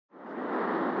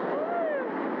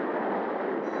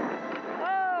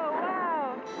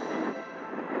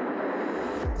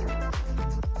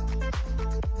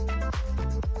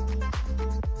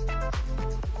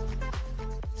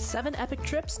7 epic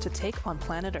trips to take on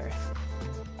planet Earth.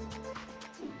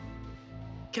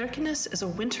 Kirkenes is a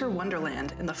winter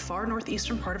wonderland in the far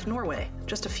northeastern part of Norway,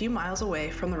 just a few miles away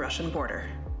from the Russian border.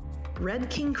 Red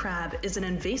king crab is an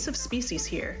invasive species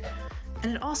here,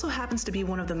 and it also happens to be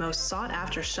one of the most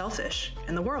sought-after shellfish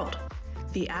in the world.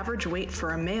 The average weight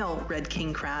for a male red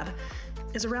king crab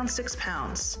is around 6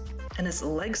 pounds, and its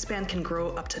leg span can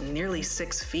grow up to nearly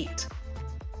 6 feet.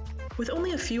 With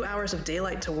only a few hours of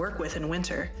daylight to work with in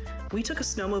winter, we took a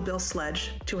snowmobile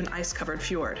sledge to an ice-covered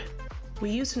fjord. We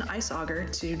used an ice auger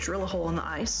to drill a hole in the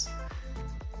ice.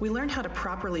 We learned how to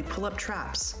properly pull up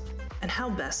traps and how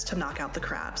best to knock out the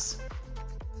crabs.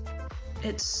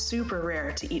 It's super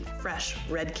rare to eat fresh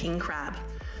red king crab,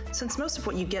 since most of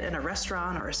what you get in a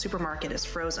restaurant or a supermarket is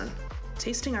frozen.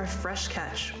 Tasting our fresh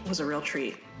catch was a real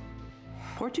treat.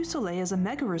 Port du Soleil is a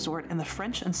mega resort in the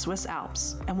French and Swiss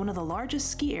Alps, and one of the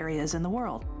largest ski areas in the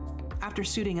world. After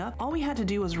suiting up, all we had to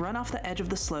do was run off the edge of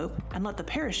the slope and let the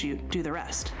parachute do the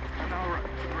rest. Now run.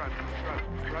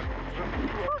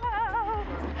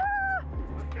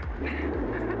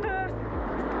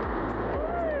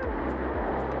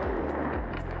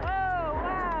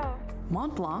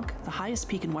 Mont Blanc, the highest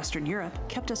peak in Western Europe,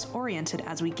 kept us oriented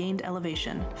as we gained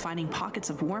elevation, finding pockets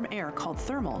of warm air called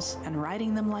thermals and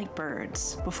riding them like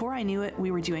birds. Before I knew it,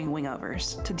 we were doing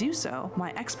wingovers. To do so,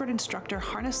 my expert instructor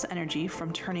harnessed the energy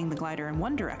from turning the glider in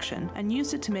one direction and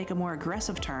used it to make a more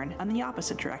aggressive turn in the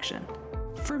opposite direction.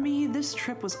 For me, this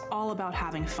trip was all about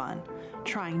having fun,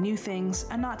 trying new things,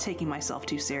 and not taking myself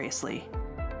too seriously.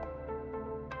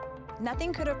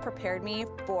 Nothing could have prepared me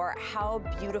for how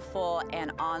beautiful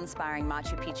and awe-inspiring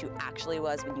Machu Picchu actually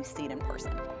was when you see it in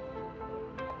person.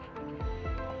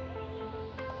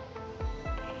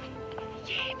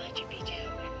 Yay, Machu Picchu!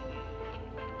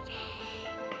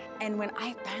 And when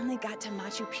I finally got to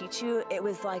Machu Picchu, it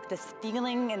was like this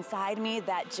feeling inside me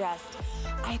that just,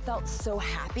 I felt so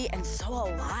happy and so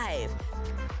alive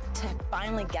to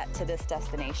finally get to this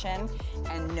destination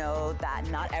and know that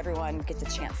not everyone gets a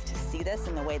chance to see this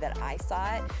in the way that I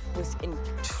saw it was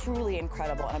truly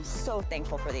incredible, and I'm so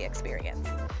thankful for the experience.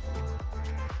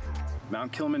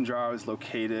 Mount Kilimanjaro is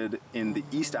located in the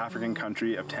East African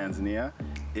country of Tanzania.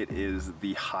 It is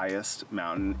the highest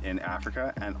mountain in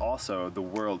Africa and also the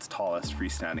world's tallest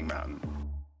freestanding mountain.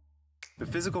 The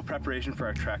physical preparation for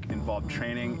our trek involved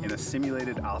training in a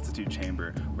simulated altitude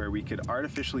chamber where we could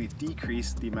artificially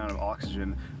decrease the amount of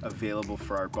oxygen available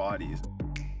for our bodies.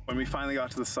 When we finally got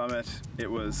to the summit, it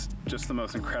was just the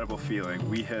most incredible feeling.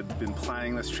 We had been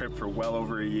planning this trip for well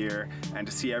over a year, and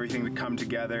to see everything to come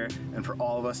together and for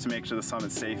all of us to make it to the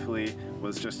summit safely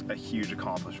was just a huge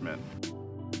accomplishment.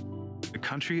 The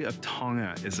country of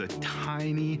Tonga is a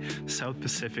tiny South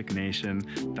Pacific nation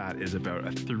that is about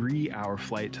a 3-hour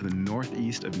flight to the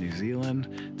northeast of New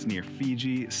Zealand. It's near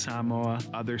Fiji, Samoa,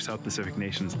 other South Pacific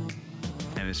nations,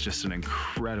 and it's just an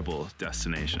incredible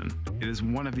destination. It is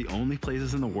one of the only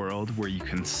places in the world where you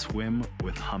can swim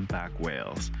with humpback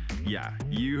whales. Yeah,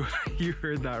 you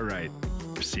heard that right.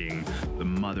 Seeing the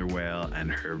mother whale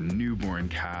and her newborn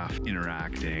calf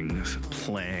interacting,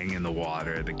 playing in the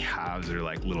water. The calves are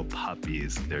like little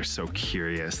puppies. They're so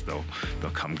curious, they'll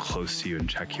come close to you and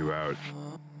check you out.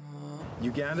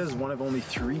 Uganda is one of only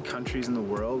 3 countries in the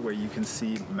world where you can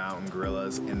see mountain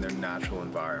gorillas in their natural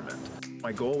environment.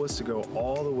 My goal was to go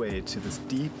all the way to this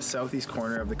deep southeast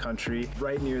corner of the country,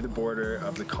 right near the border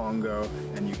of the Congo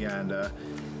and Uganda,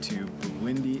 to the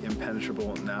Windy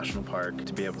Impenetrable National Park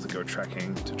to be able to go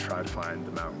trekking to try to find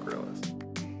the mountain gorillas.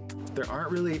 There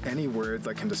aren't really any words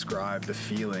that can describe the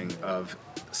feeling of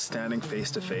standing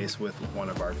face to face with one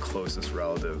of our closest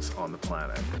relatives on the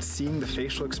planet. Seeing the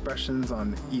facial expressions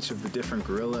on each of the different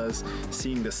gorillas,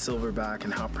 seeing the silverback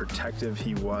and how protective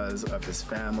he was of his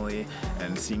family,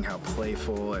 and seeing how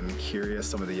playful and curious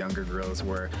some of the younger gorillas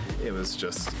were, it was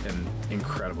just an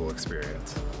incredible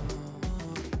experience.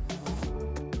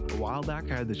 A while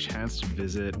back, I had the chance to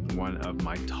visit one of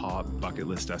my top bucket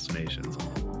list destinations,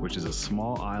 which is a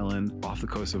small island off the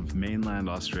coast of mainland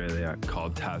Australia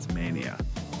called Tasmania.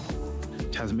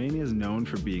 Tasmania is known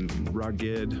for being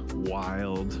rugged,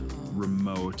 wild,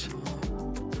 remote.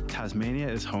 Tasmania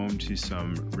is home to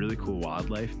some really cool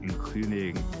wildlife,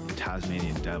 including the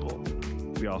Tasmanian devil.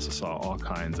 We also saw all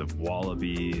kinds of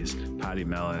wallabies,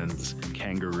 pademelons,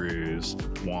 kangaroos,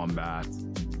 wombats.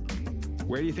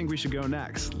 Where do you think we should go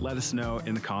next? Let us know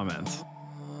in the comments.